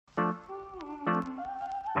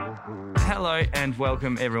Hello and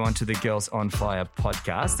welcome everyone to the Girls on Fire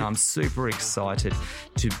podcast. I'm super excited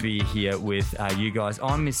to be here with you guys.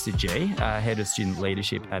 I'm Mr. G, Head of Student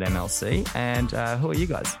Leadership at MLC. And who are you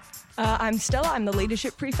guys? I'm Stella. I'm the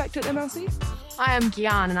Leadership Prefect at MLC. I am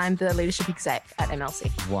Gian and I'm the Leadership Exec at MLC.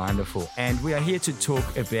 Wonderful. And we are here to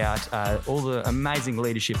talk about all the amazing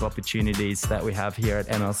leadership opportunities that we have here at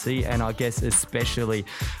MLC, and I guess especially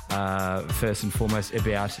first and foremost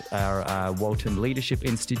about our Walton Leadership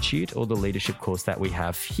Institute, or the leadership course that we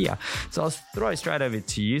have here. So I'll throw straight over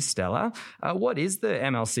to you, Stella. What is the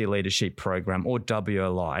MLC Leadership Program, or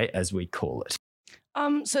WLI as we call it?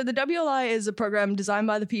 So the WLI is a program designed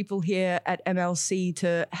by the people here at MLC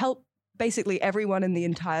to help basically everyone in the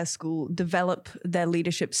entire school develop their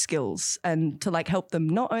leadership skills, and to help them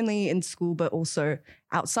not only in school but also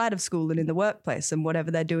outside of school and in the workplace and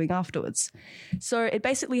whatever they're doing afterwards. So it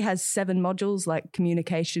basically has 7 modules like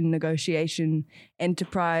communication, negotiation,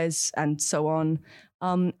 enterprise, and so on.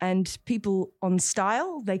 And people on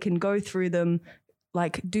Style, they can go through them,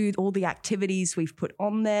 do all the activities we've put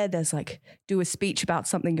on there. There's do a speech about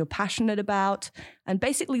something you're passionate about, and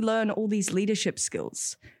basically learn all these leadership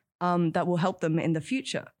skills that will help them in the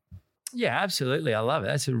future. Yeah, absolutely. I love it.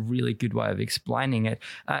 That's a really good way of explaining it.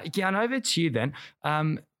 Gian, over to you then.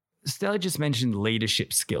 Stella just mentioned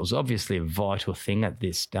leadership skills, obviously a vital thing at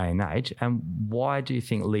this day and age. And why do you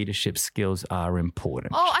think leadership skills are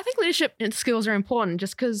important? Oh, I think leadership skills are important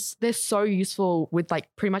just because they're so useful with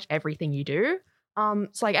pretty much everything you do.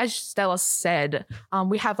 So as Stella said,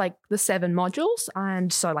 we have the 7 modules,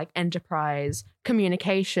 and so enterprise,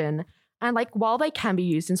 communication, and while they can be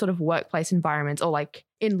used in sort of workplace environments or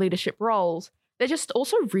in leadership roles, they're just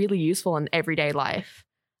also really useful in everyday life.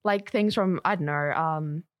 Things from, I don't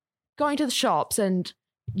know, going to the shops and,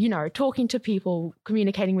 talking to people,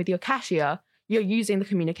 communicating with your cashier, you're using the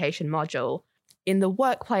communication module. In the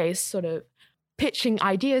workplace, sort of pitching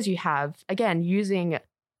ideas you have, again, using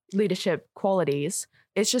leadership qualities.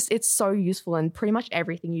 It's so useful in pretty much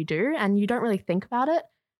everything you do, and you don't really think about it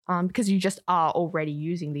because you just are already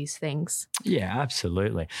using these things. Yeah,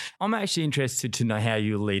 absolutely. I'm actually interested to know how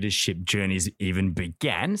your leadership journeys even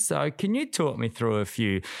began. So can you talk me through a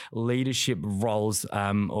few leadership roles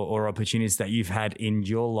or opportunities that you've had in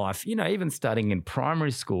your life, even starting in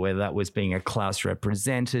primary school, whether that was being a class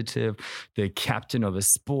representative, the captain of a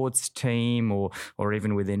sports team, or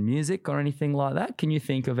even within music or anything like that? Can you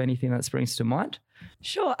think of anything that springs to mind?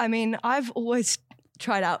 Sure. I mean, I've always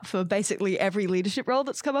tried out for basically every leadership role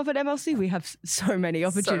that's come up at MLC. We have so many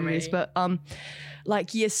opportunities, but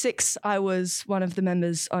year 6, I was one of the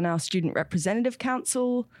members on our student representative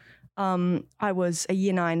council. I was a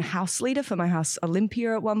year 9 house leader for my house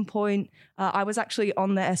Olympia at one point. I was actually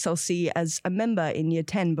on the SLC as a member in year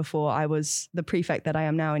 10 before I was the prefect that I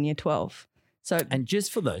am now in year 12. And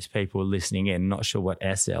just for those people listening in, not sure what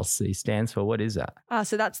SLC stands for, what is that?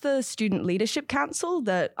 So that's the Student Leadership Council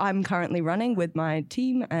that I'm currently running with my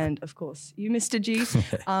team and, of course, you, Mr. G.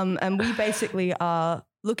 And we basically are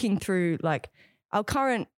looking through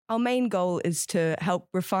our main goal is to help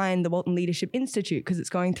refine the Walton Leadership Institute because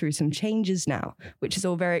it's going through some changes now, which is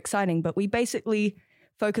all very exciting. But we basically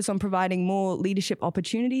focus on providing more leadership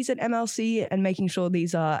opportunities at MLC and making sure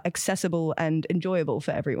these are accessible and enjoyable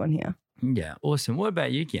for everyone here. Yeah, awesome. What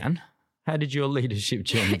about you, Gian? How did your leadership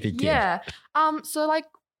journey begin? Yeah. So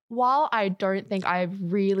while I don't think I've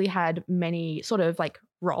really had many sort of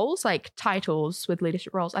roles, titles with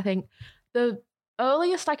leadership roles, I think the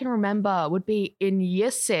earliest I can remember would be in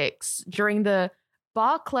year 6 during the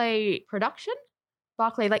Barclay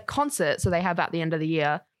concert. So they have at the end of the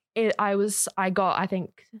year. I got, I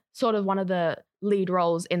think, sort of one of the lead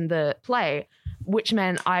roles in the play, which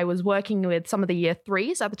meant I was working with some of the year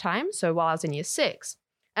 3s at the time. So while I was in year 6,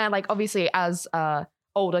 and obviously as a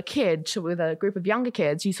older kid with a group of younger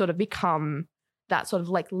kids, you sort of become that sort of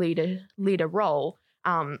leader role.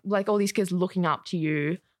 All these kids looking up to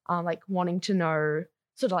you, wanting to know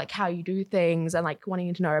sort of how you do things and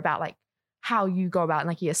wanting to know about how you go about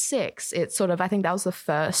in year 6. It's sort of, I think that was the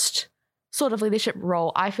first sort of leadership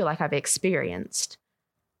role I feel I've experienced.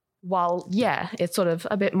 While, yeah, it's sort of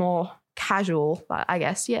a bit more casual, but I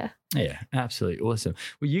guess, yeah. Yeah, absolutely awesome.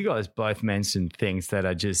 Well, you guys both mentioned things that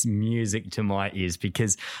are just music to my ears,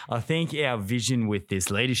 because I think our vision with this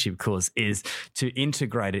leadership course is to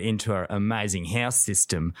integrate it into our amazing house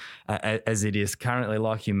system as it is currently,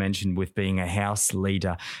 like you mentioned, with being a house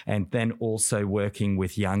leader, and then also working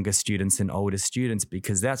with younger students and older students,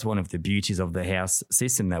 because that's one of the beauties of the house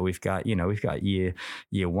system that we've got. You know, we've got year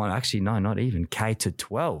 1, actually, no, not even K to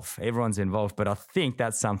 12. Everyone's involved, but I think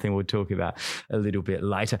that's something we'll talk about a little bit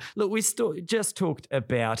later. look, we just talked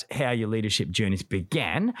about how your leadership journeys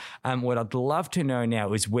began. What I'd love to know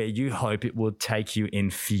now is where you hope it will take you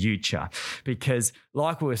in future. Because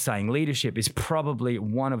like we were saying, leadership is probably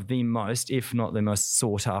one of the most, if not the most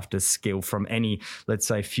sought after skill from any, let's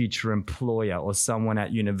say, future employer or someone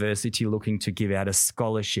at university looking to give out a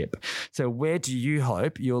scholarship. So where do you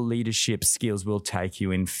hope your leadership skills will take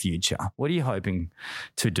you in future? What are you hoping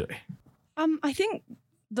to do? I think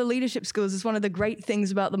the leadership skills is one of the great things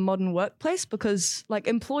about the modern workplace, because like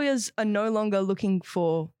employers are no longer looking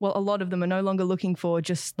for, well, a lot of them are no longer looking for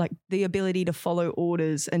just like the ability to follow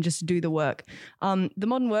orders and just do the work. The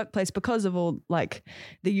modern workplace, because of all like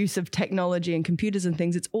the use of technology and computers and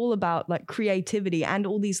things, it's all about like creativity and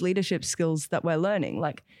all these leadership skills that we're learning,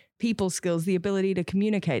 like people skills, the ability to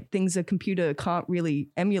communicate, things a computer can't really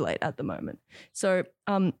emulate at the moment. So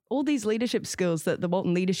all these leadership skills that the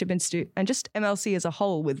Walton Leadership Institute and just MLC as a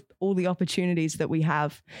whole, with all the opportunities that we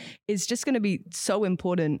have, is just going to be so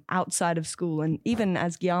important outside of school. And even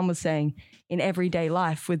as Guillaume was saying, in everyday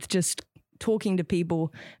life, with just talking to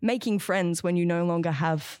people, making friends when you no longer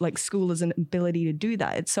have like school as an ability to do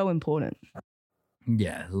that. It's so important.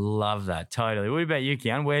 Yeah, love that. Totally. What about you,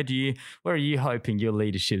 Kian? Where are you hoping your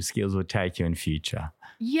leadership skills will take you in future?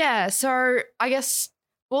 Yeah, so I guess,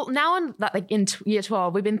 well, now in year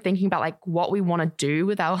 12, we've been thinking about like what we want to do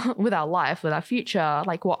with our life, with our future,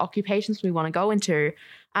 like what occupations we want to go into.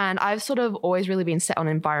 And I've sort of always really been set on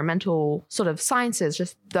environmental sort of sciences,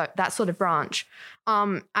 just that sort of branch.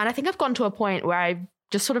 And I think I've gotten to a point where I've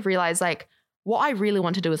just sort of realized like what I really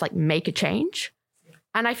want to do is like make a change.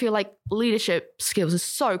 And I feel like leadership skills is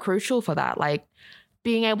so crucial for that, like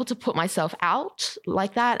being able to put myself out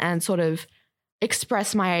like that and sort of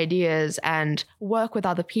express my ideas and work with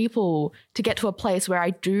other people to get to a place where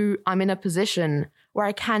I'm in a position where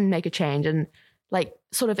I can make a change and like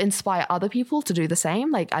sort of inspire other people to do the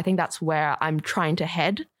same. Like, I think that's where I'm trying to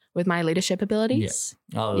head with my leadership abilities.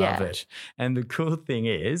 Yeah, I love it. And the cool thing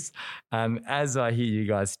is, as I hear you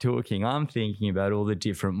guys talking, I'm thinking about all the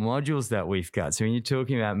different modules that we've got. So when you're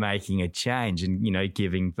talking about making a change and, you know,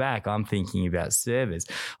 giving back, I'm thinking about service.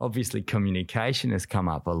 Obviously, communication has come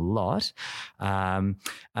up a lot.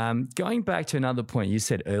 Going back to another point you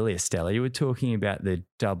said earlier, Stella, you were talking about the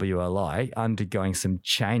WLI undergoing some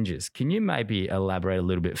changes. Can you maybe elaborate a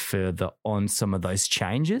little bit further on some of those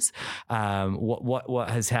changes? What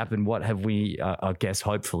has happened? What have we, I guess,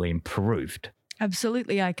 hopefully improved?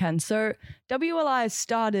 Absolutely, I can. So WLI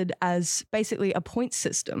started as basically a point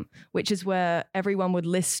system, which is where everyone would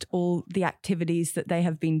list all the activities that they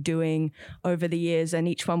have been doing over the years, and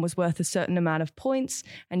each one was worth a certain amount of points,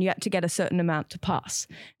 and you had to get a certain amount to pass.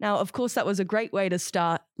 Now, of course, that was a great way to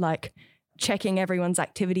start, like, checking everyone's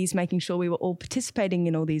activities, making sure we were all participating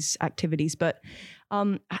in all these activities. But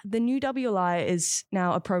the new WLI is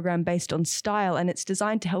now a program based on style, and it's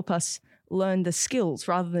designed to help us learn the skills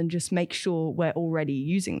rather than just make sure we're already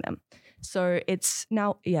using them. So it's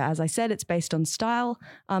now, as I said, it's based on style,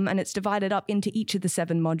 and it's divided up into each of the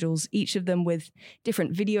 7 modules, each of them with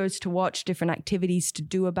different videos to watch, different activities to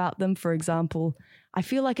do about them. For example, I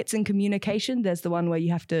feel like it's in communication. There's the one where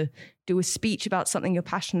you have to do a speech about something you're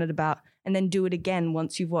passionate about and then do it again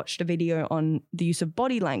once you've watched a video on the use of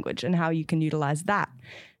body language and how you can utilize that.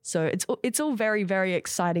 So it's all very, very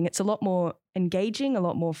exciting. It's a lot more engaging, a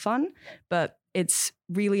lot more fun, but it's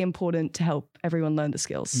really important to help everyone learn the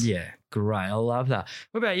skills. Yeah, great. I love that.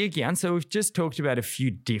 What about you, Gian? So we've just talked about a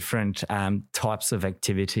few different types of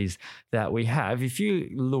activities that we have. If you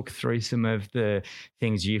look through some of the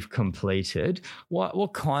things you've completed,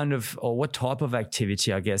 what kind of, or what type of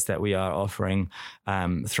activity, I guess, that we are offering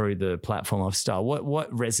through the platform of Style,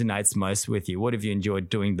 what resonates most with you? What have you enjoyed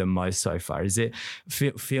doing the most so far? Is it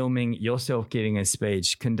filming yourself giving a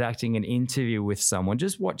speech, conducting an interview with someone,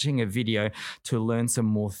 just watching a video to learn some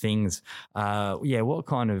more things? What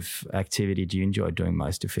kind of activity do you enjoy doing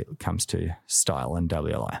most if it comes to Style and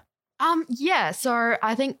WLI? So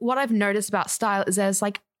I think what I've noticed about Style is there's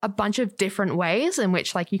like a bunch of different ways in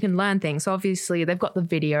which like you can learn things. So obviously they've got the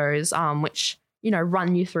videos which, you know,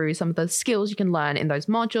 run you through some of the skills you can learn in those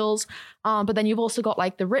modules. But then you've also got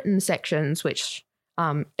like the written sections, which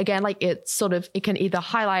again, like it can either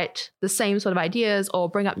highlight the same sort of ideas or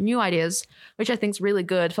bring up new ideas, which I think is really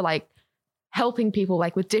good for like helping people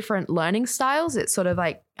like with different learning styles. It's sort of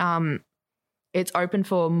like it's open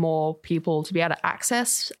for more people to be able to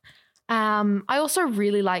access. I also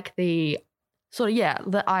really like the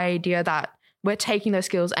idea that we're taking those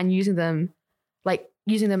skills and using them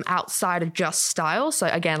outside of just Style. So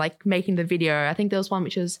again, like making the video, I think there was one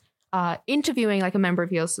which is interviewing like a member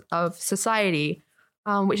of society,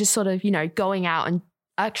 which is sort of, you know, going out and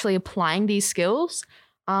actually applying these skills.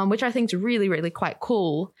 which I think is really, really quite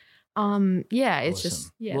cool. It's Awesome.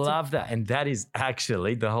 just Love that. And that is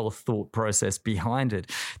actually the whole thought process behind it,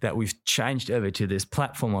 that we've changed over to this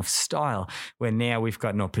platform of style, where now we've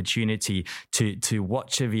got an opportunity to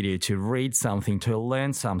watch a video, to read something, to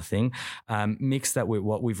learn something, mix that with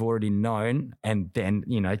what we've already known, and then,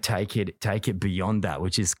 take it beyond that,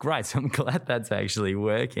 which is great. So I'm glad that's actually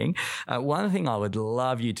working. One thing I would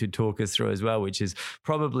love you to talk us through as well, which has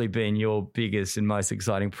probably been your biggest and most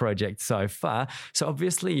exciting project so far. So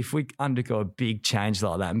obviously, if we undergo a big change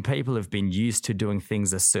like that and people have been used to doing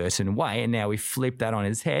things a certain way and now we flip that on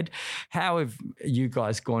its head, how have you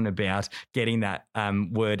guys gone about getting that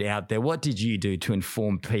word out there? What did you do to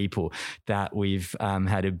inform people that we've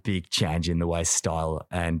had a big change in the way style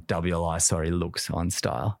and WLI looks on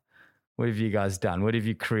style? What have you guys done? What have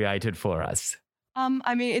you created for us?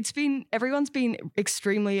 Everyone's been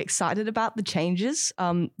extremely excited about the changes.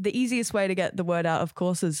 The easiest way to get the word out, of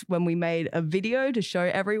course, is when we made a video to show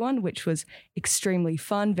everyone, which was extremely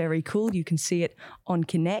fun, very cool. You can see it on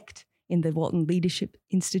Connect in the Walton Leadership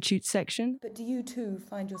Institute section. But do you too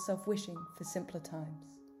find yourself wishing for simpler times?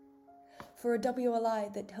 For a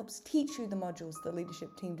WLI that helps teach you the modules the leadership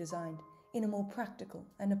team designed in a more practical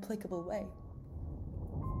and applicable way?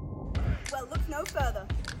 Well, look no further.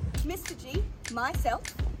 Mr. G, myself,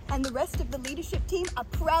 and the rest of the leadership team are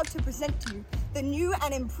proud to present to you the new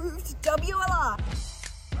and improved WLI.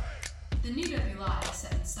 The new WLI is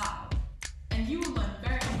set in style, and you will learn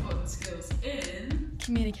very important skills in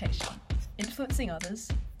communication, influencing others,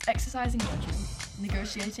 exercising judgment,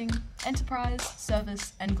 negotiating, enterprise,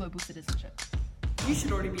 service, and global citizenship. You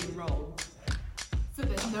should already be enrolled, so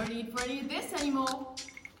there's no need for any of this anymore.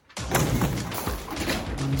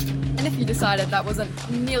 And if you decided that wasn't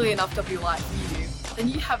nearly enough WLI for you, then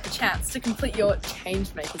you have the chance to complete your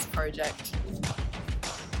Changemakers project.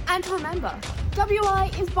 And remember,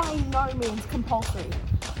 WLI is by no means compulsory,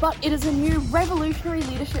 but it is a new revolutionary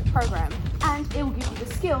leadership program, and it will give you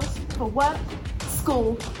the skills for work,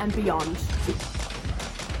 school, and beyond.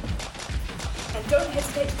 And don't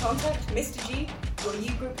hesitate to contact Mr. G, your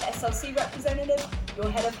U Group SLC representative, your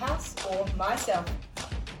head of house, or myself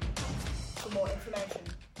for more information.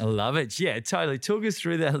 I love it. Yeah, totally. Talk us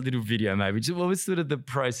through that little video, maybe. What was sort of the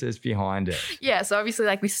process behind it? Yeah, so obviously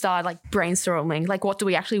we started brainstorming, what do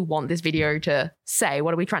we actually want this video to say?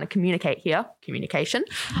 What are we trying to communicate here? Communication.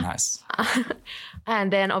 Nice.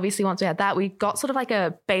 And then obviously once we had that, we got sort of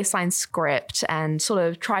a baseline script and sort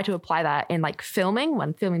of try to apply that in when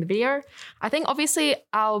filming the video. I think obviously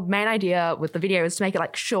our main idea with the video is to make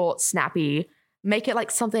it short, snappy, make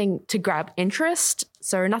it something to grab interest.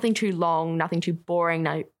 So nothing too long, nothing too boring,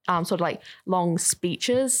 no long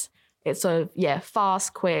speeches. It's sort of,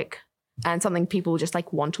 fast, quick, and something people just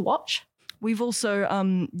want to watch. We've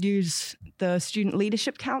also used the Student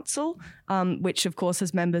Leadership Council, which of course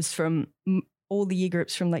has members from all the year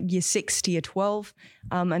groups from year 6 to year 12.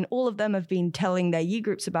 And all of them have been telling their year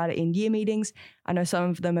groups about it in year meetings. I know some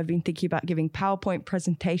of them have been thinking about giving PowerPoint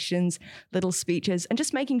presentations, little speeches, and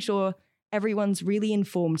just making sure everyone's really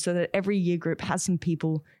informed so that every year group has some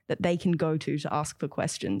people that they can go to ask for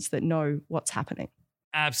questions that know what's happening.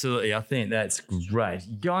 Absolutely. I think that's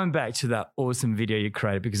great. Going back to that awesome video you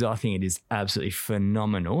created, because I think it is absolutely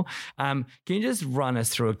phenomenal. Can you just run us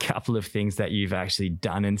through a couple of things that you've actually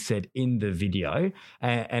done and said in the video?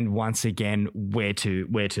 And once again, where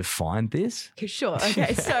to find this? Sure.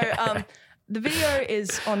 Okay. So the video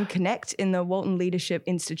is on Connect in the Walton Leadership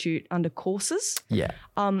Institute under courses. Yeah.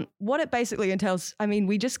 What it basically entails,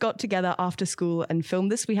 we just got together after school and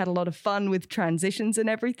filmed this. We had a lot of fun with transitions and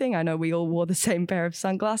everything. I know we all wore the same pair of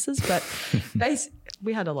sunglasses, but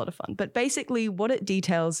we had a lot of fun. But basically what it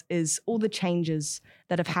details is all the changes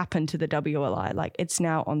that have happened to the WLI. It's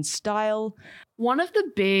now on style. One of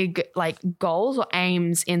the big goals or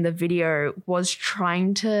aims in the video was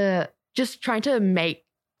trying to make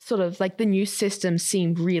sort of the new system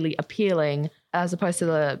seemed really appealing as opposed to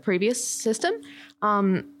the previous system.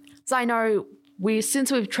 So I know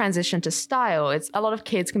since we've transitioned to style, a lot of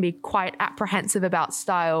kids can be quite apprehensive about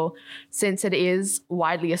style since it is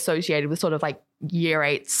widely associated with sort of year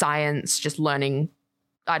 8 science, just learning,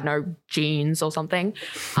 I don't know, genes or something.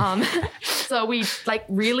 So we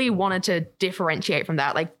really wanted to differentiate from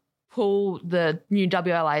that, pull the new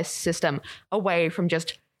WLI system away from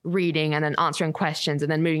just reading and then answering questions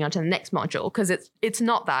and then moving on to the next module, because it's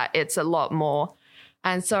not that, it's a lot more.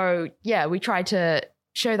 And so we tried to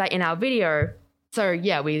show that in our video. So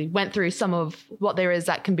we went through some of what there is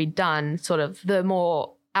that can be done, sort of the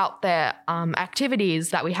more out there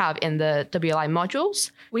activities that we have in the WLI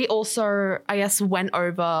modules. We also, I guess, went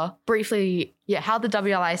over briefly, how the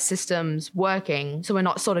WLI system's working. So we're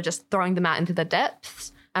not sort of just throwing them out into the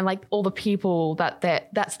depths, and like all the people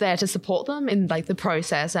that's there to support them in like the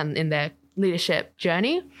process and in their leadership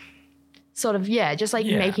journey. Sort of, just like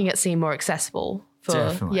making it seem more accessible for,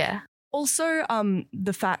 Definitely. Also,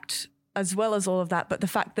 the fact, as well as all of that, but the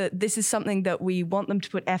fact that this is something that we want them to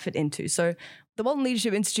put effort into. So the Walton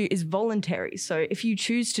Leadership Institute is voluntary. So if you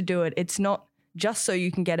choose to do it, it's not just so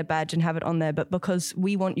you can get a badge and have it on there, but because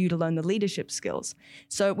we want you to learn the leadership skills.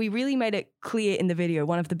 So we really made it clear in the video.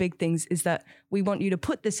 One of the big things is that we want you to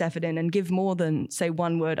put this effort in and give more than, say,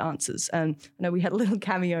 one-word answers. And I know we had a little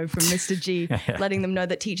cameo from Mr. G letting them know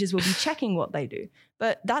that teachers will be checking what they do.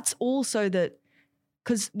 But that's also that,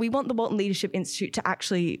 because we want the Walton Leadership Institute to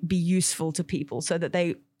actually be useful to people so that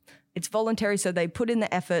it's voluntary, so they put in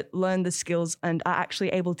the effort, learn the skills, and are actually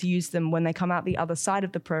able to use them when they come out the other side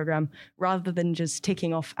of the program, rather than just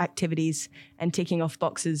ticking off activities and ticking off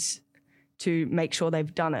boxes to make sure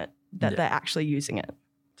they've done it, that they're actually using it.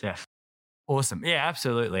 Jeff. Awesome. Yeah,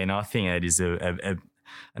 absolutely. And I think it is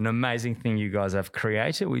an amazing thing you guys have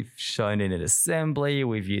created. We've shown it at assembly.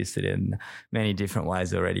 We've used it in many different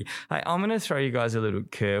ways already. Hey, I'm going to throw you guys a little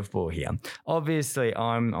curveball here. Obviously,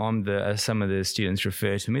 I'm the some of the students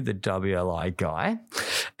refer to me the WLI guy,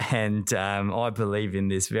 and I believe in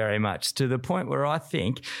this very much, to the point where I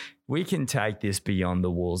think we can take this beyond the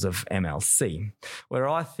walls of MLC, where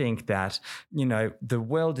I think that, the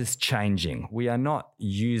world is changing. We are not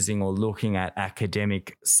using or looking at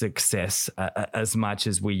academic success as much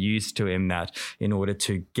as we used to, in that in order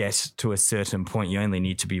to get to a certain point, you only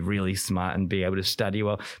need to be really smart and be able to study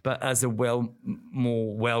well, but as a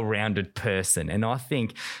more well-rounded person. And I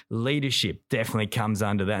think leadership definitely comes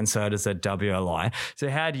under that, and so does a WLI. So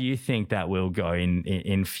how do you think that will go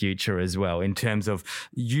in future as well, in terms of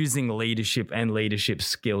using leadership and leadership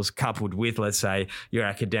skills coupled with, let's say, your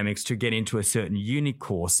academics to get into a certain uni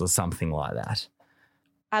course or something like that?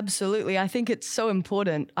 Absolutely. I think it's so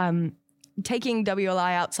important. Taking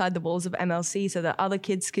WLI outside the walls of MLC so that other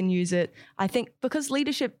kids can use it. I think because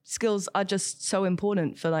leadership skills are just so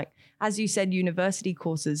important for, like, as you said, university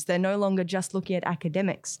courses. They're no longer just looking at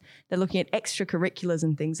academics. They're looking at extracurriculars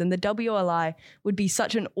and things. And the WLI would be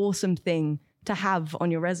such an awesome thing to have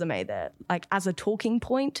on your resume there, like as a talking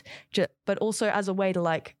point, but also as a way to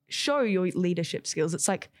like show your leadership skills. It's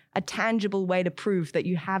like a tangible way to prove that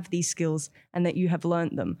you have these skills and that you have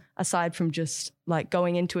learned them, aside from just like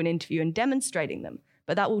going into an interview and demonstrating them.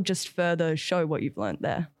 But that will just further show what you've learned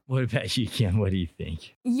there. What about you, Kim? What do you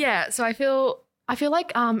think? Yeah, so I feel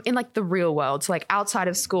like in like the real world, so like outside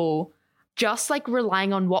of school, just like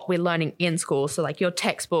relying on what we're learning in school, so like your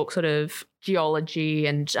textbook sort of geology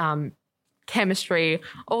and chemistry,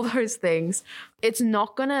 all those things, it's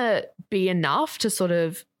not going to be enough to sort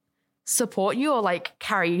of support you or like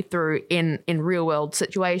carry you through in real world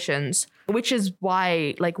situations, which is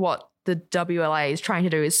why like what the WLA is trying to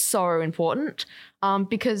do is so important,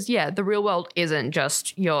 because the real world isn't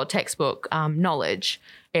just your textbook knowledge.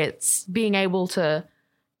 It's being able to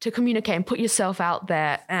communicate and put yourself out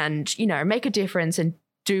there and, make a difference and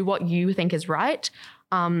do what you think is right.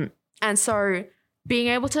 And so being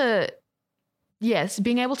able to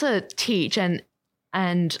teach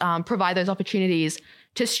and provide those opportunities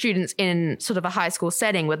to students in sort of a high school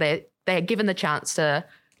setting where they're given the chance to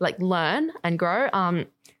like learn and grow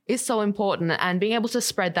is so important. And being able to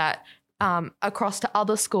spread that across to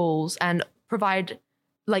other schools and provide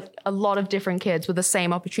like a lot of different kids with the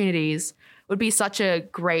same opportunities would be such a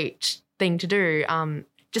great thing to do.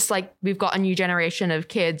 Just like we've got a new generation of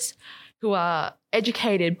kids who are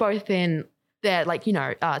educated both in their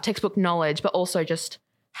textbook knowledge, but also just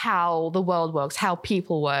how the world works, how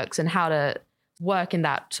people works, and how to work in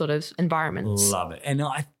that sort of environment. Love it. And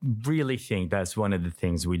I really think that's one of the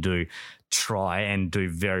things we do try and do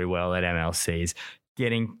very well at MLCs,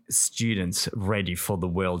 getting students ready for the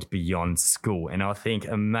world beyond school. And I think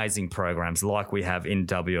amazing programs like we have in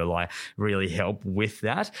WLI really help with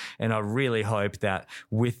that. And I really hope that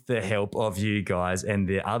with the help of you guys and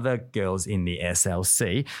the other girls in the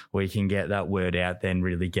SLC, we can get that word out there and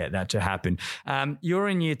really get that to happen. You're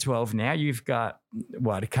in year 12 now. You've got,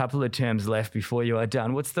 a couple of terms left before you are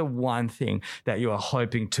done. What's the one thing that you are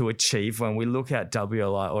hoping to achieve when we look at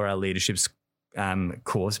WLI or our leadership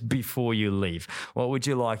course before you leave? What would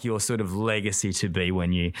you like your sort of legacy to be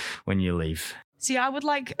when you leave? See, I would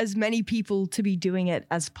like as many people to be doing it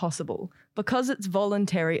as possible. because it's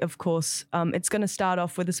voluntary, of course, it's going to start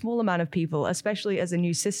off with a small amount of people, especially as a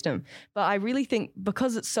new system. But I really think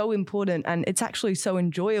because it's so important and it's actually so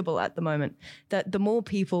enjoyable at the moment, that the more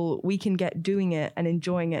people we can get doing it and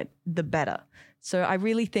enjoying it, the better. So I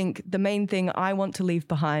really think the main thing I want to leave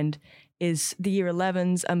behind is the year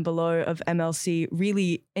 11s and below of MLC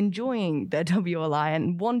really enjoying their WLI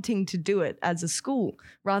and wanting to do it as a school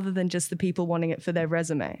rather than just the people wanting it for their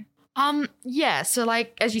resume. Yeah, so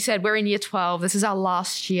like as you said, we're in year 12. This is our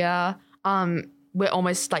last year. We're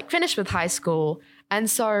almost like finished with high school. And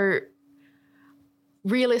so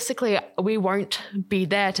realistically, we won't be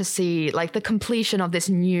there to see like the completion of this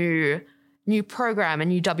new program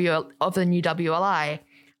and the new WLI.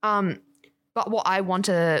 But what I want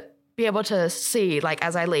to be able to see, like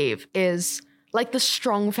as I leave, is like the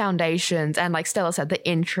strong foundations and, like Stella said, the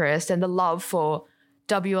interest and the love for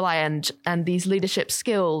WLI and these leadership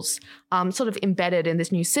skills sort of embedded in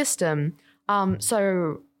this new system.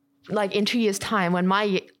 So like in 2 years' time, when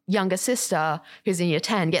my younger sister, who's in year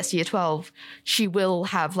 10, gets to year 12, she will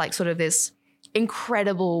have like sort of this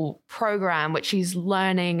incredible program which she's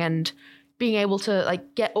learning and being able to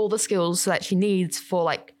like get all the skills that she needs for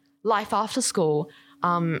like life after school.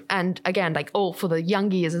 And again, like all for the young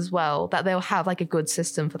years as well, that they'll have like a good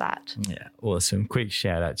system for that. Yeah, awesome. Quick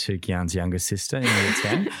shout out to Gyan's younger sister in year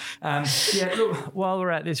 10. Yeah, look, while we're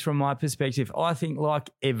at this, from my perspective, I think like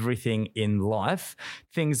everything in life,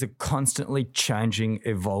 things are constantly changing,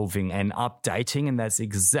 evolving and updating. And that's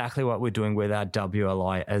exactly what we're doing with our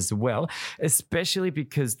WLI as well, especially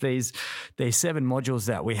because these 7 modules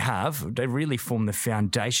that we have, they really form the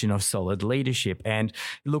foundation of solid leadership. And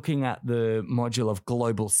looking at the module of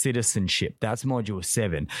global citizenship, that's module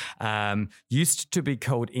 7, used to be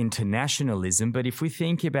called internationalism. But if we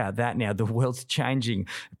think about that now, the world's changing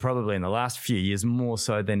probably in the last few years more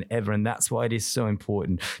so than ever. And that's why it is so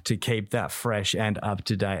important to keep that fresh and up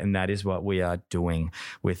to date. And that is what we are doing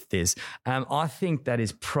with this. I think that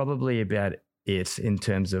is probably about it in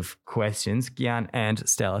terms of questions. Gyan and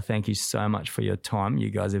Stella, thank you so much for your time.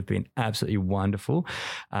 You guys have been absolutely wonderful.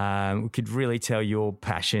 We could really tell your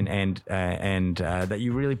passion and that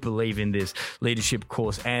you really believe in this leadership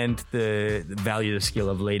course and the value, the skill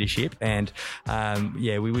of leadership. And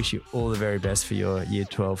yeah, we wish you all the very best for your year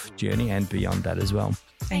 12 journey and beyond that as well.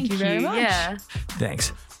 Thank you very much. Yeah.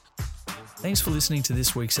 Thanks. Thanks for listening to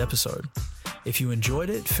this week's episode. If you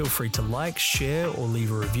enjoyed it, feel free to like, share, or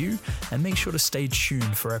leave a review, and make sure to stay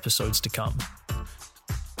tuned for episodes to come.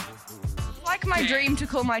 Like my dream to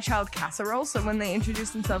call my child Casserole, so when they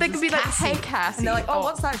introduce themselves, They could be like, hey, Cassie. and they're like, oh,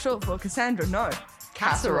 what's that short for? Cassandra? No,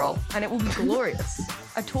 Casserole, and it will be glorious.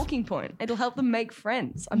 A talking point. It'll help them make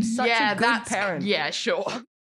friends. I'm such a good parent. Yeah, sure.